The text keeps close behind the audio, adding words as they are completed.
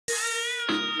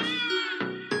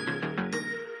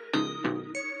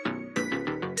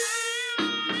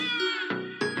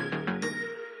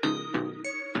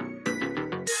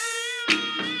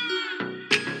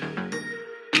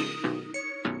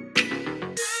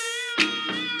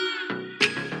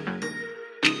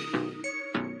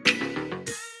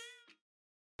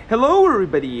Hello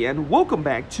everybody and welcome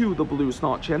back to the Blue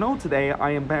Snot channel. Today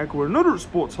I am back with another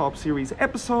Sporthop series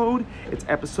episode. It's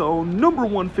episode number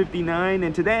 159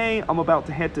 and today I'm about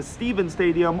to head to Stevens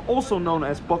Stadium, also known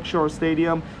as Buckshare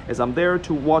Stadium, as I'm there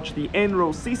to watch the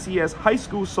annual CCS High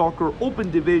School Soccer Open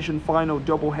Division Final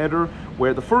doubleheader,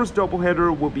 where the first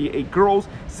doubleheader will be a girls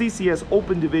CCS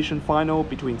Open Division Final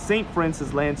between St.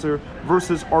 Francis Lancer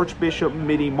versus Archbishop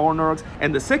Mitty Monarchs,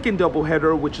 and the second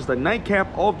doubleheader, which is the nightcap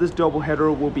of this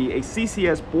doubleheader, will be a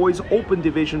CCS Boys Open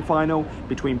Division Final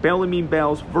between Bellarmine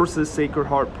Bells versus Sacred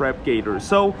Heart Prep Gators.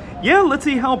 So yeah, let's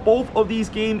see how both of these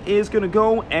games is going to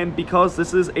go, and because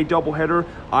this is a doubleheader,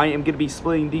 I am going to be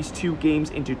splitting these two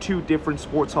games into two different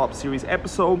Sporthop series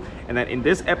episodes, and that in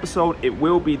this episode it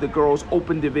will be the girls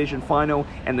Open Division Final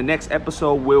and the next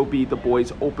episode will be the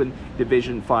Boys Open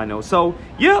Division Final. So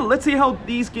yeah, let's see how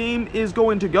these game is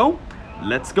going to go.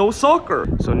 Let's go soccer.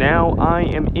 So now I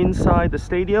am inside the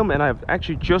stadium and I've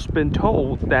actually just been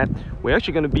told that we're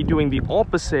actually going to be doing the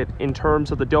opposite in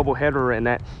terms of the doubleheader, and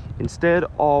that instead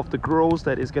of the girls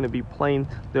that is going to be playing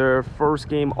their first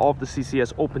game of the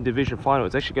CCS Open Division Final,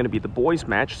 it's actually going to be the boys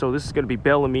match. So this is going to be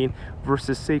Bellarmine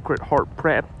versus Sacred Heart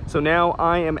Prep. So now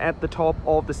I am at the top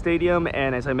of the stadium,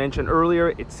 and as I mentioned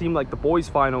earlier, it seemed like the boys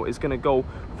final is going to go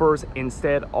first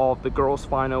instead of the girls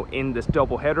final in this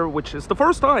doubleheader, which is the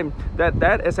first time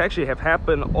that has actually have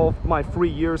happened of my 3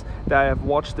 years that I have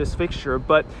watched this fixture.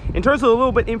 But in terms of a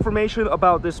little bit information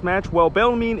about this match, well,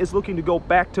 Bellarmine is looking to go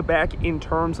back-to-back in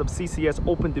terms of CCS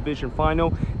Open Division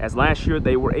Final, as last year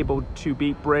they were able to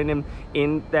beat Brenham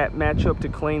in that matchup to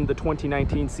claim the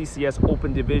 2019 CCS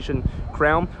Open Division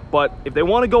crown. But if they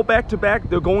want to go back-to-back,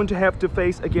 they're going to have to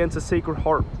face against a Sacred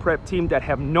Heart Prep team that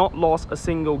have not lost a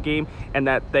single game, and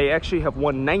that they actually have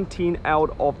won 19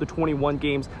 out of the 21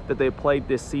 games that they played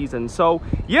this season. So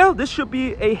yeah, this should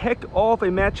be a heck of a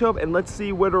matchup, and let's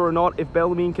see whether or not if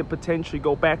Bellarmine can potentially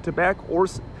go back-to-back or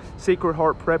Sacred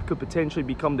Heart Prep could potentially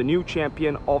become the new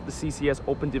champion of the CCS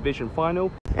Open Division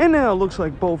Final. And now it looks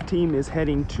like both teams is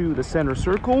heading to the center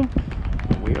circle.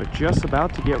 We are just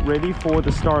about to get ready for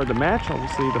the start of the match.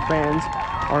 Obviously the fans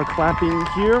are clapping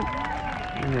here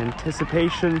in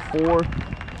anticipation for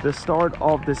the start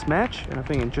of this match, and I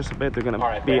think in just a bit they're going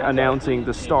to be announcing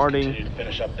the starting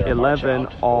 11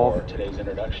 of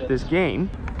this game.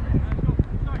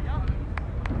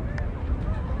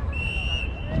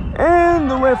 And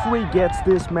the referee gets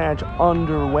this match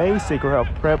underway. Sacred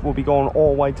Heart Prep will be going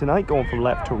all white tonight, going from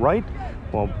left to right,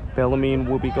 while Bellarmine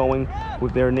will be going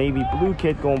with their navy blue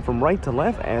kit, going from right to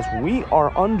left, as we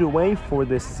are underway for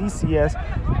this CCS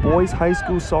Boys High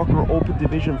School Soccer Open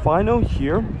Division Final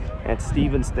here at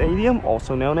Stevens Stadium,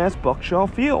 also known as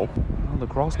Buckshare Field. Well, the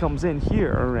cross comes in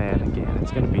here, and again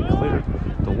it's going to be cleared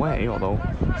the way, although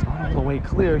it's not all the way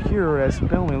clear here, as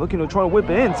Bellarmine looking to try to whip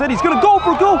it in. Said he's going to go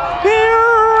for goal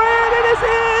here, and it is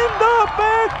in the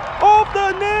back of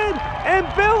the net, and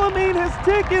Bellarmine has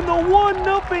taken the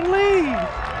 1-0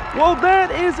 lead. Well,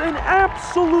 that is an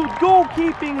absolute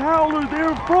goalkeeping howler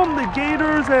there from the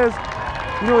Gators, as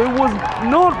you know, it was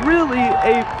not really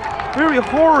a very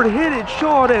hard-hitted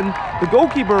shot, and the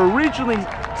goalkeeper originally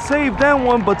saved that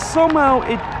one, but somehow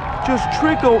it just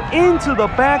trickled into the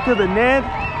back of the net,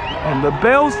 and the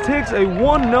Bells takes a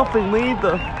 1-0 lead.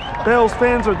 The Bells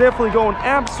fans are definitely going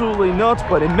absolutely nuts,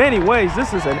 but in many ways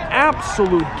this is an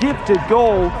absolute gifted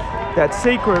goal that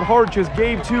Sacred Heart just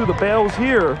gave to the Bells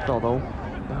here. Although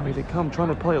now they come trying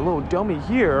to play a little dummy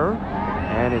here,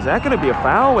 and is that going to be a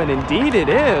foul? And indeed it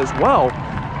is. Well,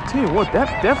 tell you what,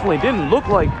 that definitely didn't look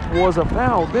like was a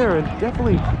foul there. It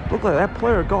definitely looked like that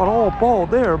player got all ball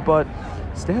there, but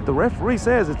instead the referee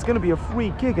says it's going to be a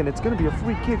free kick, and it's going to be a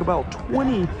free kick about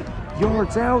 20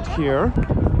 yards out here.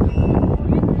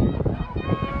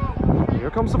 Here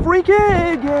comes the free kick,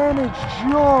 and it's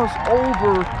just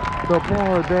over the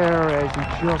bar there, as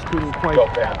he just couldn't quite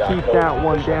keep that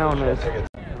one down. As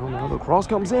now the cross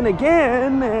comes in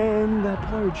again, and that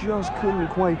player just couldn't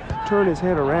quite turn his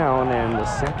head around, and the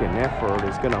second effort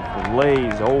is going to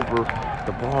blaze over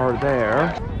the bar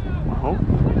there. Well,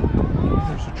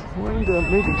 Gators are trying to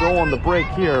maybe go on the break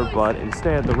here, but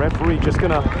instead the referee just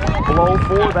going to blow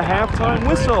for the halftime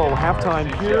whistle. Halftime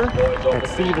here at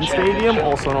Stevens Stadium,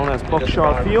 also known as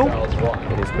Buckshare Field.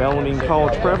 It is Bellarmine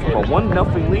College Prep with a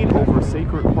 1-0 lead over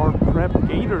Sacred Heart Prep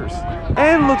Gators.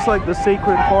 And looks like the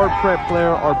Sacred Heart Prep player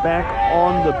are back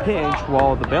on the pitch,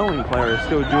 while the Bellarmine player is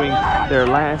still doing their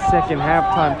last second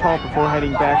halftime talk before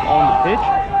heading back on the pitch.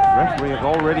 The referee have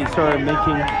already started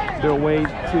making their way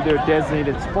to their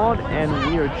designated spot, and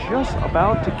we are just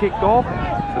about to kick off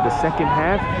for the second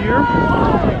half here.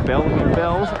 Bellarmine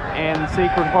Bells and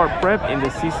Sacred Heart Prep in the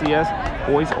CCS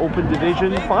Boys Open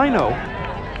Division Final.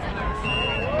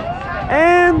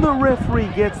 And the referee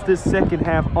gets this second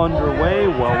half underway.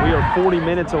 Well, we are 40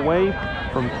 minutes away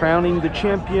from crowning the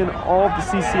champion of the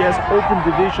CCS Open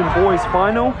Division Boys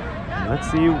Final. And let's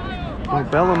see, will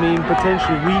Bellarmine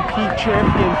potentially repeat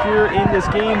champion here in this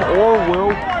game, or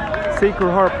will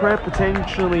Sacred Heart Prep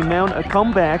potentially mount a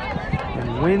comeback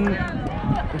and win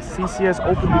the CCS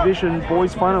Open Division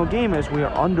Boys Final game as we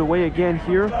are underway again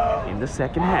here in the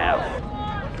second half.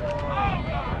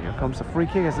 Here comes the free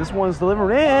kick as this one's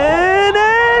delivered in, and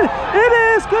it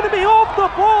is going to be off the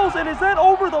post. And is that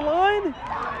over the line?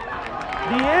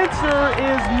 The answer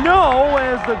is no,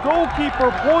 as the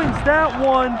goalkeeper points that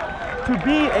one to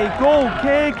be a goal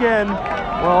kick. And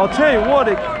well, I'll tell you what,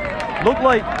 it looked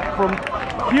like from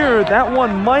here that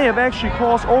one might have actually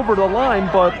crossed over the line,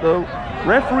 but the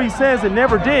referee says it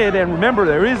never did. And remember,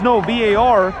 there is no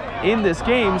VAR in this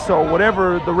game, so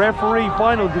whatever the referee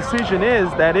final decision is,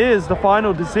 that is the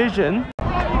final decision.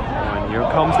 And here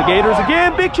comes the Gators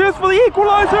again, big chance for the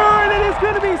equalizer, and it is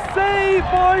going to be saved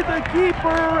by the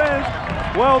keeper.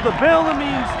 As well, the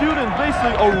Bellarmine students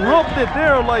basically erupted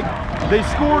there like they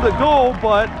scored a goal,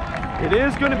 but it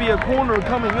is going to be a corner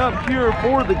coming up here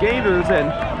for the Gators,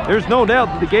 and there's no doubt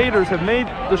that the Gators have made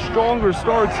the stronger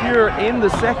starts here in the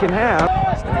second half.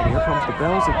 And here comes the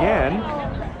Bells again.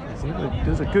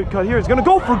 Does a good cut here. He's going to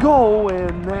go for goal,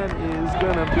 and that is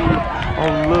going to be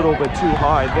a little bit too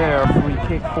high there. Free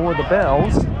kick for the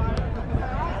Bells.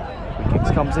 Free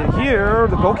kick comes in here.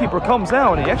 The goalkeeper comes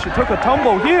out. He actually took a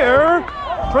tumble here,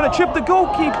 trying to chip the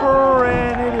goalkeeper,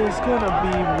 and it is going to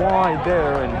be wide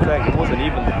there. In fact, it wasn't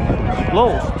even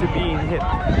close to being hit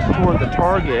toward the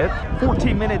target.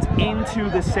 14 minutes into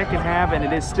the second half, and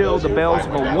it is still the Bells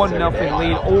with a 1-0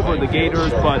 lead over the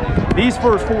Gators. But these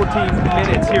first 14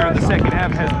 minutes here in the second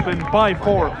half has been by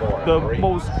far the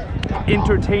most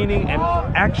entertaining and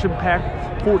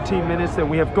action-packed 14 minutes that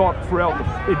we have got throughout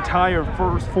the entire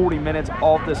first 40 minutes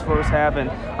of this first half, and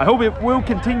I hope it will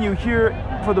continue here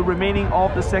for the remaining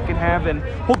of the second half, and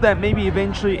hope that maybe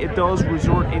eventually it does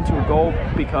resort into a goal,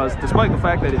 because despite the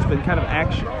fact that it's been kind of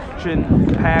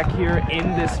action-packed here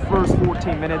in this first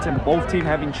 14 minutes and both teams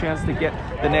having chance to get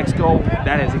the next goal,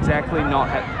 that has exactly not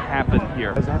happened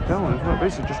here. As that going,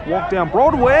 basically just walk down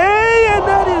Broadway, and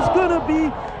that is gonna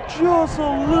be just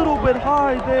a little bit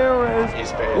high there,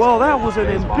 as well, that was an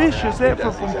ambitious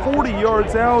effort from 40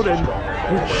 yards out, and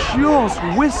it just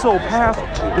whistled past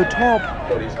the top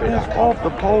off the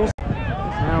post.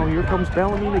 Now here comes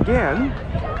Bellarmine again,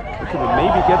 looking to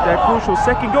maybe get that crucial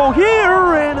second goal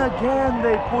here, and again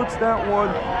they puts that one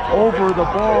over the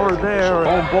bar there.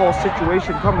 Own ball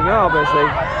situation coming up as they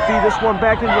feed this one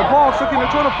back into the box, looking to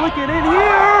try to flick it in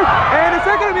here, and is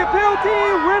that going to be a penalty?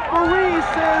 Referee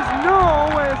says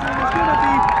no, as it is going to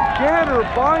be gathered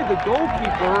by the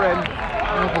goalkeeper. And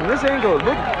from this angle, it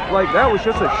looked like that was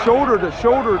just a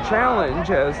shoulder-to-shoulder challenge,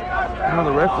 as now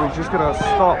the referee's just going to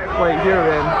stop play here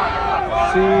and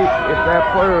see if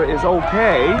that player is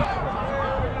okay.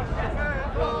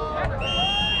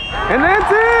 And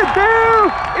that's it! There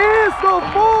is the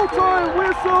full-time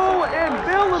whistle, and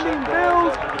Bellarmine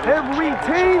Bells have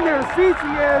retained their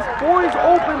CCS Boys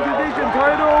Open Division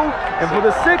title, and for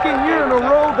the second year in a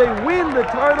row, they win the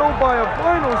title by a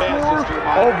final score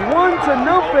of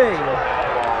 1-0.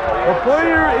 The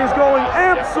player is going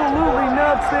absolutely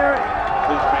nuts there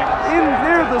in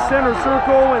near the center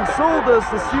circle, and so does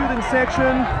the student section.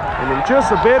 And in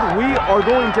just a bit, we are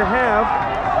going to have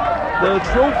the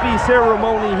trophy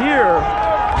ceremony here.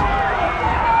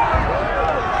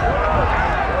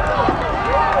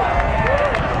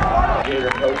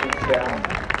 Gator coaching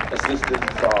staff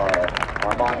assistants are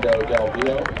Armando Del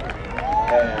Vio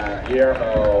and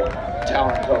Guillermo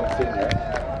Talenco Sr.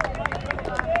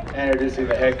 Introducing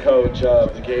the head coach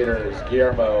of the Gators,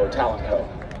 Guillermo Talenco.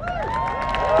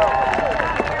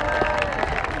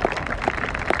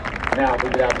 Now we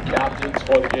could have the captains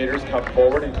for the Gators come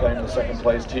forward and claim the second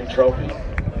place team trophy.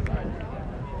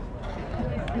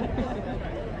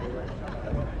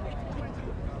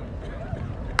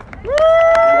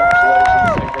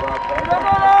 Congratulations, Sacred Heart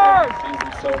Prep.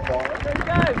 Season so far.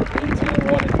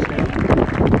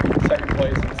 18-1-2. Second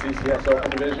place in the CCS Open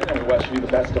Division, and we wish you the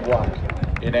best of luck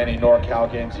in any NorCal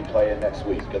games you play in next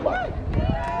week. Good luck.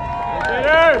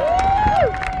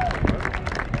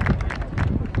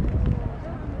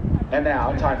 And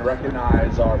now, time to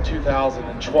recognize our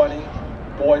 2020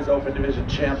 Boys Open Division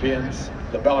champions,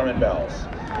 the Bellarmine Bells.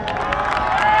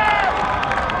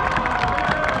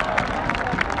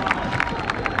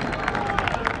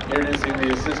 Introducing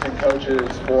the assistant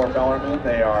coaches for Bellarmine,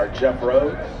 they are Jeff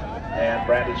Rhodes and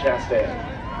Brandy Chastain.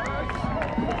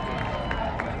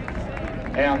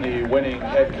 And the winning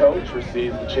head coach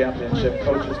receives the championship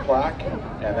coach's plaque,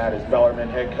 and that is Bellarmine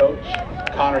head coach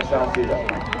Connor Salcido.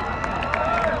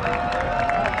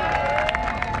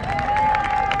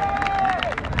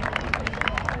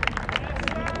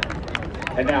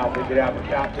 And now we could have the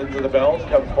captains of the Bells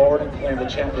come forward and claim the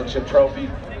championship trophy.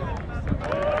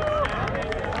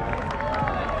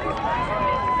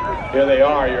 Here they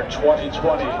are, your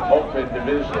 2020 Open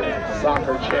Division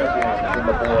soccer champions in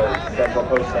the boys Central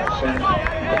Coast section,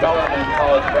 the Bellarmine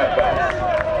College Prep Bells.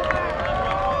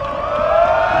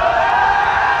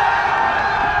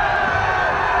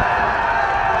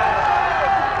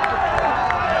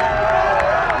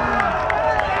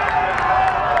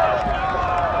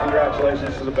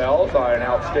 Congratulations to the Bells on an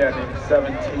outstanding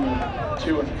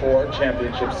 17-2-4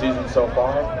 championship season so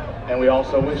far, and we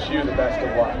also wish you the best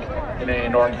of luck in any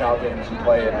NorCal games you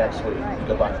play in next week.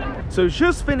 Goodbye. So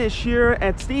just finished here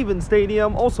at Stevens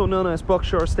Stadium, also known as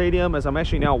Buckshare Stadium, as I'm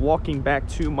actually now walking back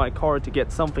to my car to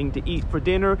get something to eat for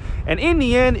dinner. And in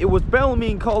the end, it was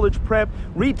Bellarmine College Prep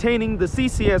retaining the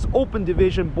CCS Open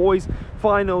Division Boys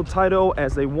final title,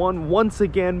 as they won once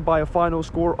again by a final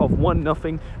score of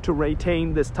 1-0 to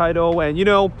retain this title. And you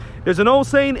know, there's an old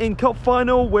saying in cup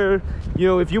final where, you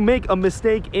know, if you make a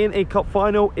mistake in a cup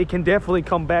final, it can definitely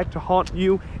come back to haunt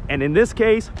you. And in this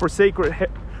case, for Sacred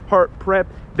Heart Prep,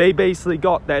 they basically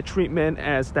got that treatment,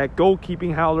 as that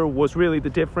goalkeeping howler was really the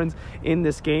difference in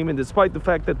this game. And despite the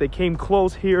fact that they came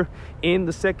close here in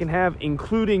the second half,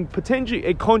 including potentially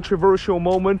a controversial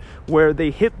moment where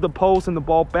they hit the post and the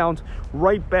ball bounced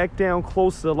right back down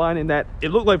close to the line, and that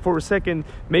it looked like for a second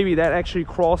maybe that actually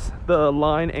crossed the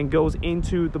line and goes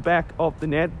into the back of the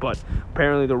net, but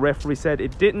apparently the referee said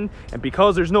it didn't. And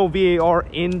because there's no VAR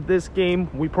in this game,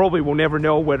 we probably will never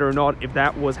know whether or not if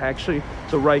that was actually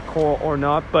the right call or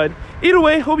not. But either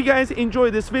way, hope you guys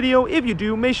enjoyed this video. If you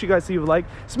do, make sure you guys leave a like,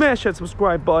 smash that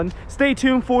subscribe button. Stay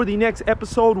tuned for the next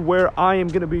episode where I am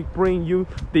going to be bringing you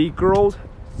the girls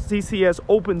CCS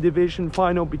Open Division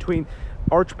final between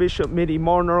Archbishop Mitty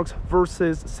Monarchs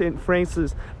versus St.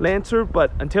 Francis Lancer.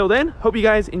 But until then, hope you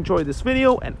guys enjoyed this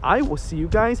video, and I will see you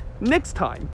guys next time.